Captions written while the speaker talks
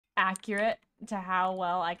accurate to how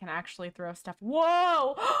well I can actually throw stuff.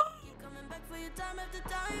 Whoa! Keep coming back for your time after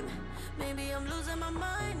time. Maybe I'm losing my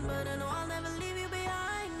mind, but I know I'll never leave you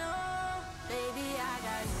behind. No, baby, I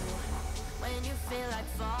got you. When you feel like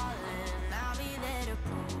falling, I'll be there to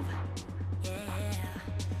prove, yeah,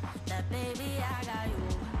 that baby, I got you.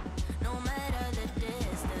 No matter the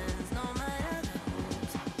distance, no matter the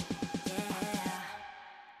moves, yeah,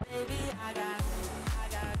 baby, I got you.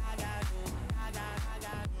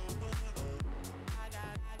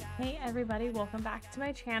 Hey everybody, welcome back to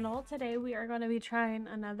my channel. Today we are going to be trying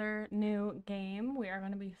another new game. We are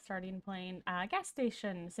going to be starting playing Gas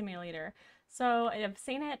Station Simulator. So I've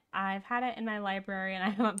seen it, I've had it in my library, and I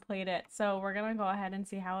haven't played it. So we're going to go ahead and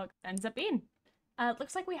see how it ends up being. It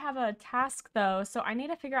looks like we have a task though, so I need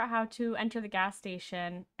to figure out how to enter the gas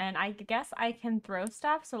station, and I guess I can throw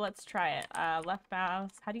stuff, so let's try it. Left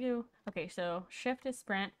mouse, how do you... Okay, so shift is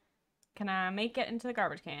sprint. Can I make it into the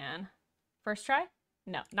garbage can? First try?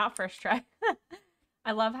 No, not first try.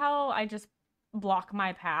 I love how I just block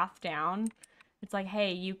my path down. It's like,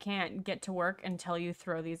 hey, you can't get to work until you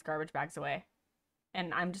throw these garbage bags away.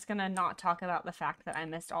 And I'm just gonna not talk about the fact that I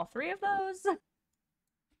missed all three of those.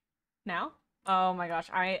 Now? Oh my gosh,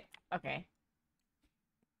 okay.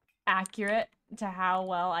 Accurate to how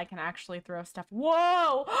well I can actually throw stuff.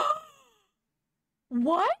 Whoa!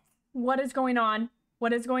 What? What is going on?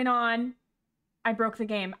 What is going on? I broke the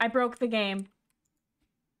game. I broke the game.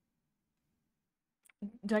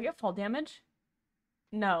 Do I get fall damage?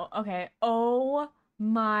 No. Okay. Oh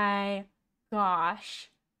my gosh.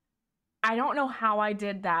 I don't know how I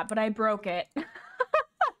did that, but I broke it.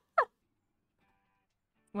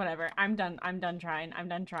 Whatever. I'm done. I'm done trying. I'm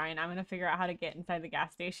done trying. I'm gonna figure out how to get inside the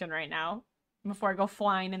gas station right now before I go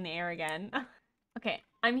flying in the air again. Okay.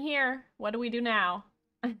 I'm here. What do we do now?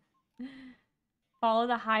 Follow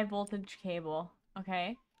the high voltage cable.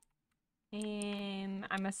 Okay. And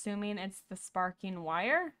I'm assuming it's the sparking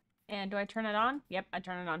wire. And do I turn it on? Yep, I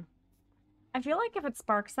turn it on. I feel like if it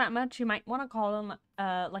sparks that much, you might want to call an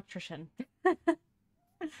electrician.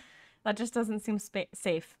 That just doesn't seem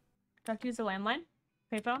safe. Do I have to use a landline?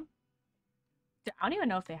 Payphone? I don't even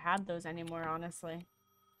know if they had those anymore, honestly.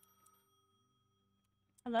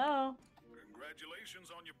 Hello?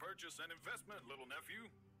 Congratulations on your purchase and investment, little nephew.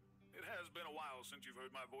 It has been a while since you've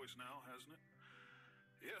heard my voice now, hasn't it?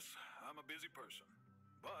 Yes, I'm a busy person,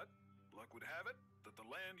 but luck would have it that the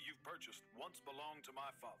land you've purchased once belonged to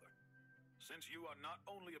my father. Since you are not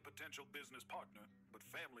only a potential business partner, but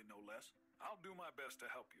family no less, I'll do my best to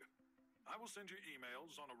help you. I will send you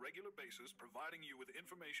emails on a regular basis providing you with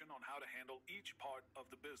information on how to handle each part of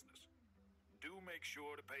the business. Do make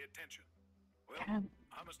sure to pay attention. Well,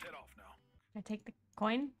 I must head off now. Can I take the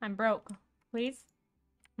coin? I'm broke. Please?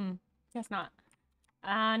 Guess not.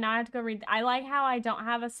 Now I have to go read. I like how I don't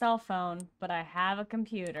have a cell phone, but I have a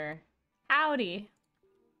computer. Howdy.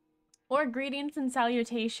 Or greetings and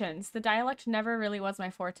salutations. The dialect never really was my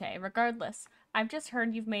forte. Regardless, I've just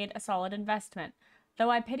heard you've made a solid investment, though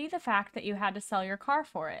I pity the fact that you had to sell your car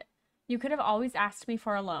for it. You could have always asked me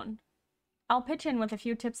for a loan. I'll pitch in with a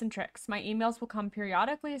few tips and tricks. My emails will come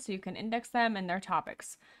periodically so you can index them and their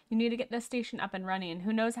topics. You need to get this station up and running.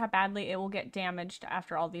 Who knows how badly it will get damaged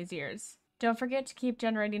after all these years. Don't forget to keep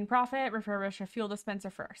generating profit, refurbish your fuel dispenser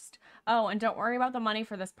first. Oh, and don't worry about the money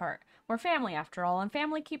for this part. We're family after all, and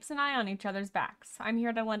family keeps an eye on each other's backs. I'm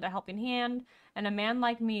here to lend a helping hand, and a man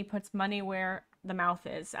like me puts money where the mouth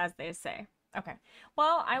is, as they say. Okay.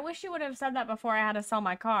 Well, I wish you would have said that before I had to sell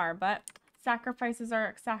my car, but sacrifices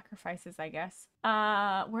are sacrifices, I guess.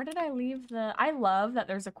 Where did I leave the... I love that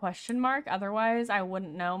there's a question mark. Otherwise, I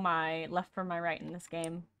wouldn't know my left from my right in this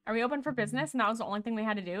game. Are we open for business? And that was the only thing we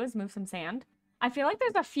had to do is move some sand. I feel like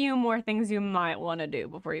there's a few more things you might want to do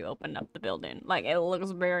before you open up the building. Like, it looks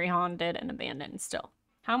very haunted and abandoned still.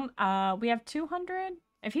 We have 200?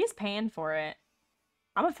 If he's paying for it,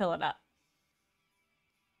 I'm gonna fill it up.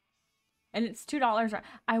 And it's $2.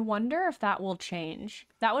 I wonder if that will change.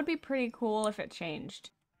 That would be pretty cool if it changed.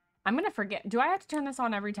 I'm gonna forget. Do I have to turn this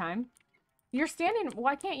on every time? You're standing.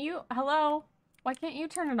 Why can't you? Hello? Why can't you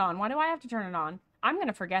turn it on? Why do I have to turn it on? I'm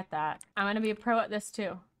gonna forget that. I'm gonna be a pro at this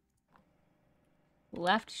too.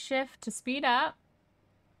 Left shift to speed up.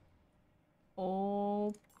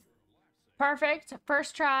 Oh. Perfect.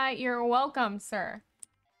 First try. You're welcome, sir.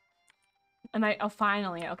 Oh,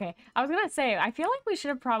 finally. Okay. I was gonna say, I feel like we should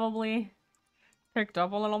have probably picked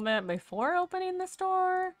up a little bit before opening the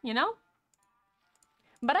store, you know?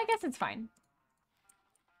 But I guess it's fine.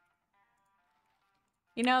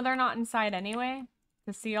 You know, they're not inside anyway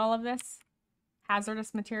to see all of this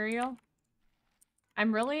hazardous material.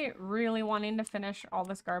 I'm really, really wanting to finish all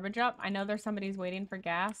this garbage up. I know there's somebody's waiting for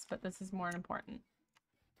gas, but this is more important.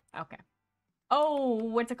 Okay.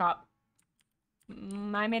 Oh, it's a cop.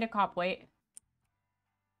 I made a cop wait.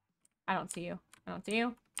 I don't see you. I don't see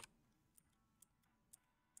you.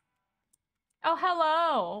 Oh,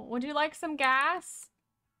 hello. Would you like some gas?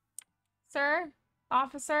 Sir?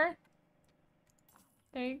 Officer?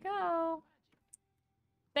 There you go.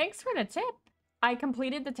 Thanks for the tip. I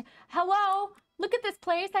completed the hello? Look at this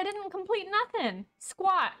place. I didn't complete nothing.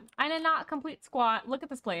 Squat. I did not complete squat. Look at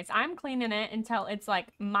this place. I'm cleaning it until it's like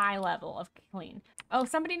my level of clean. Oh,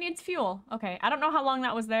 somebody needs fuel. Okay. I don't know how long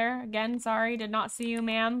that was there. Again, sorry. Did not see you,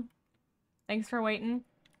 ma'am. Thanks for waiting.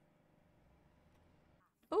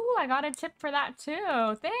 Ooh, I got a tip for that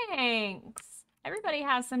too. Thanks. Everybody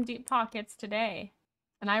has some deep pockets today.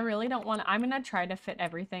 And I really don't want to, I'm going to try to fit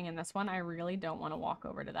everything in this one. I really don't want to walk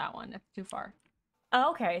over to that one. It's too far.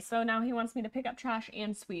 Okay, so now he wants me to pick up trash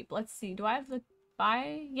and sweep. Let's see. Do I have to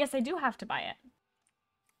buy? Yes, I do have to buy it.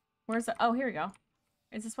 Where's it? Oh, here we go.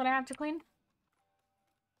 Is this what I have to clean?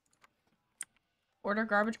 Order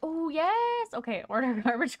garbage. Oh, yes. Okay, order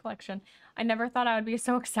garbage collection. I never thought I would be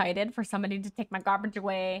so excited for somebody to take my garbage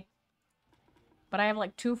away. But I have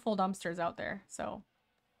like 2 full dumpsters out there, so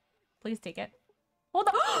please take it. Hold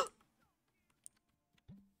on.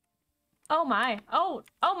 Oh my. Oh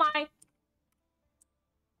my.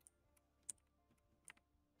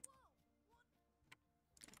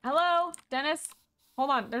 Hello, Dennis. Hold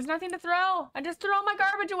on. There's nothing to throw. I just threw all my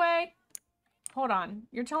garbage away. Hold on.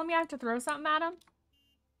 You're telling me I have to throw something at him?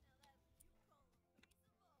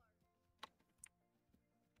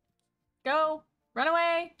 Go. Run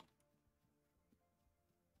away.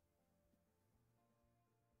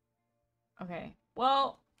 Okay.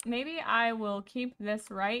 Well, maybe I will keep this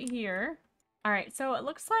right here. All right, so it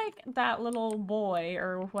looks like that little boy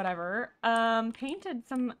or whatever painted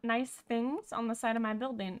some nice things on the side of my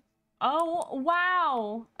building. Oh,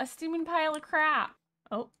 wow. A steaming pile of crap.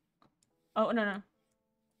 Oh, no.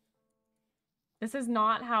 This is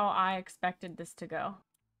not how I expected this to go.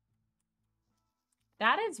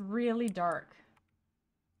 That is really dark.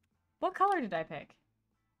 What color did I pick?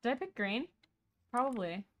 Did I pick green?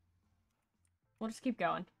 Probably. We'll just keep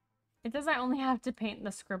going. It says I only have to paint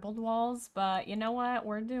the scribbled walls, but you know what?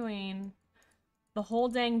 We're doing the whole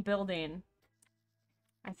dang building.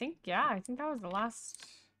 I think that was the last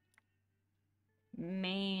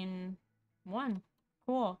main one.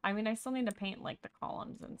 Cool. I mean, I still need to paint like the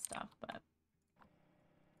columns and stuff, but...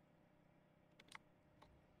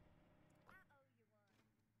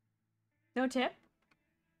 No tip?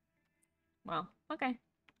 Well, okay.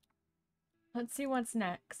 Let's see what's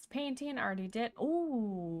next. Painting, already did.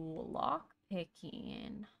 Ooh, lock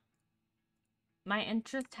picking. My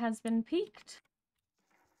interest has been piqued.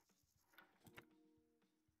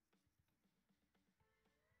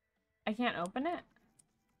 I can't open it?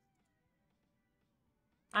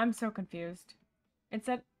 I'm so confused. It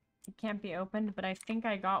said it can't be opened, but I think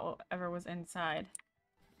I got whatever was inside.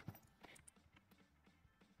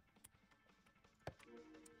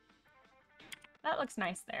 That looks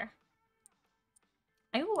nice there.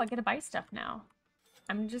 Oh, I get to buy stuff now.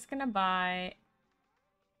 I'm gonna buy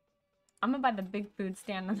the big food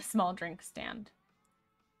stand and the small drink stand.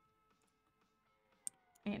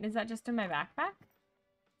 And is that just in my backpack?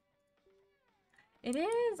 It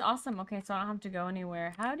is! Awesome. Okay, so I don't have to go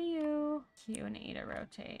anywhere. How do you... Q and A to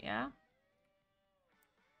rotate, yeah?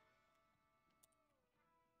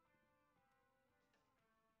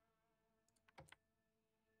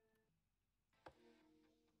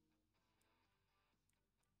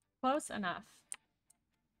 Close enough.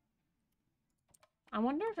 I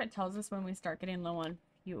wonder if it tells us when we start getting low on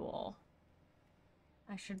fuel.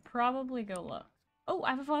 I should probably go look. Oh,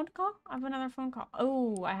 I have a phone call? I have another phone call.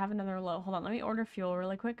 Oh, I have another low. Hold on, let me order fuel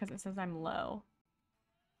really quick because it says I'm low.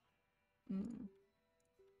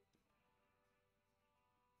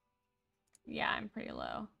 Yeah, I'm pretty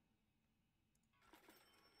low.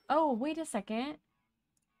 Oh, wait a second.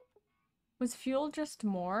 Was fuel just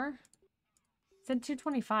more? It said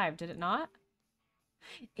 225, did it not?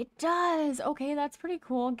 It does! Okay, that's pretty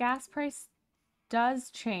cool. Gas price does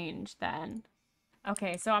change then.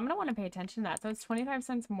 Okay, so I'm gonna want to pay attention to that. So it's 25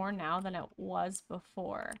 cents more now than it was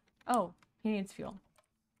before. Oh, he needs fuel.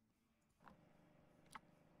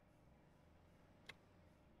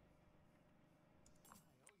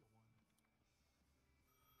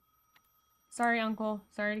 Sorry, Uncle.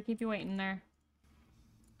 Sorry to keep you waiting there.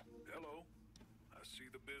 Hello. I see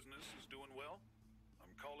the business is doing well.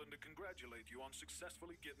 I'm calling to congratulate you on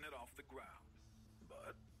successfully getting it off the ground.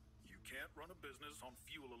 But you can't run a business on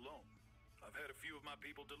fuel alone. I've had a few of my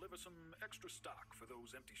people deliver some extra stock for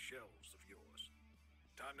those empty shelves of yours.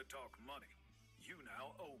 Time to talk money. You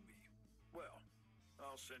now owe me. Well,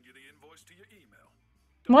 I'll send you the invoice to your email.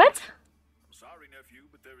 What? I'm sorry,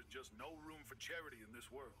 nephew, but there is just no room for charity in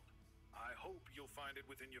this world. I hope you'll find it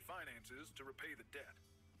within your finances to repay the debt.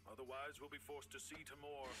 Otherwise, we'll be forced to see to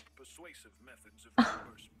more persuasive methods of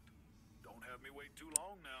reimbursement. Don't have me wait too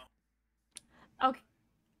long now. Okay.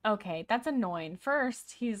 Okay, that's annoying.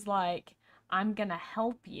 First, he's like, I'm gonna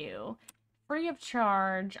help you. Free of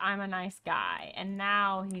charge, I'm a nice guy. And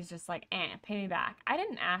now he's just like, pay me back. I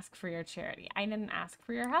didn't ask for your charity. I didn't ask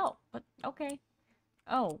for your help, but okay.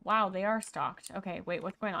 Oh, wow, they are stocked. Okay, wait,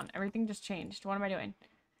 what's going on? Everything just changed. What am I doing?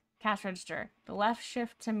 Cash register. The left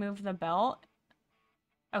shift to move the belt.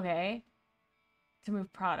 Okay. To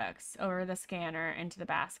move products over the scanner into the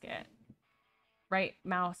basket. Right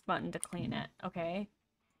mouse button to clean it. Okay.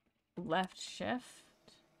 Left shift.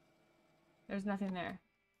 There's nothing there.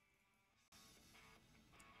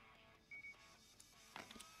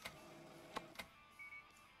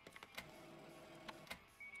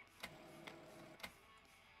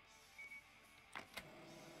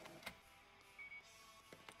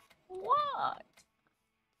 What?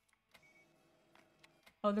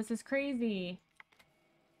 Oh, this is crazy.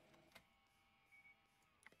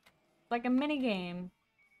 Like a mini game.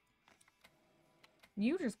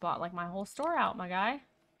 You just bought like my whole store out, my guy.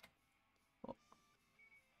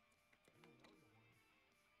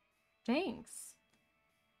 Thanks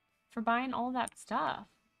for buying all that stuff.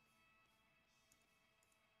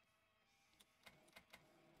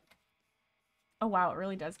 Oh wow, it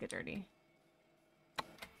really does get dirty.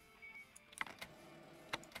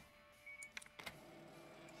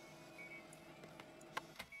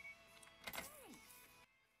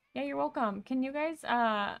 Yeah, you're welcome. Can you guys,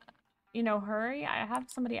 you know, hurry? I have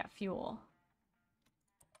somebody at fuel.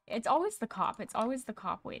 It's always the cop. It's always the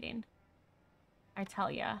cop waiting. I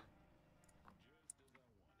tell ya.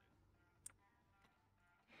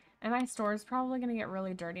 And my store is probably going to get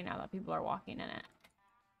really dirty now that people are walking in it.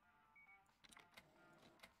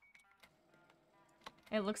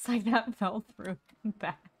 It looks like that fell through the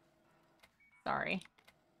back. Sorry.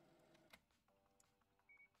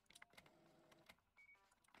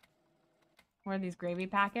 What are these gravy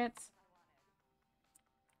packets?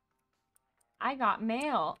 I got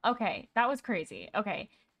mail. Okay, that was crazy. Okay,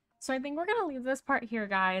 so I think we're gonna leave this part here,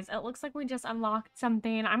 guys. It looks like we just unlocked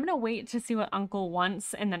something. I'm gonna wait to see what Uncle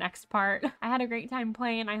wants in the next part. I had a great time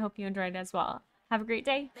playing. I hope you enjoyed it as well. Have a great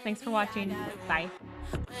day. Thanks for watching. Bye.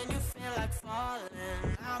 When you feel like falling,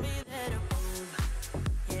 I'll be there to prove,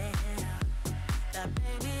 yeah, that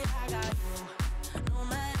baby I got you. No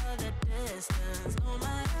matter the distance, no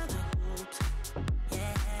matter the hoops,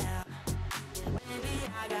 yeah, baby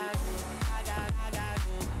I got you.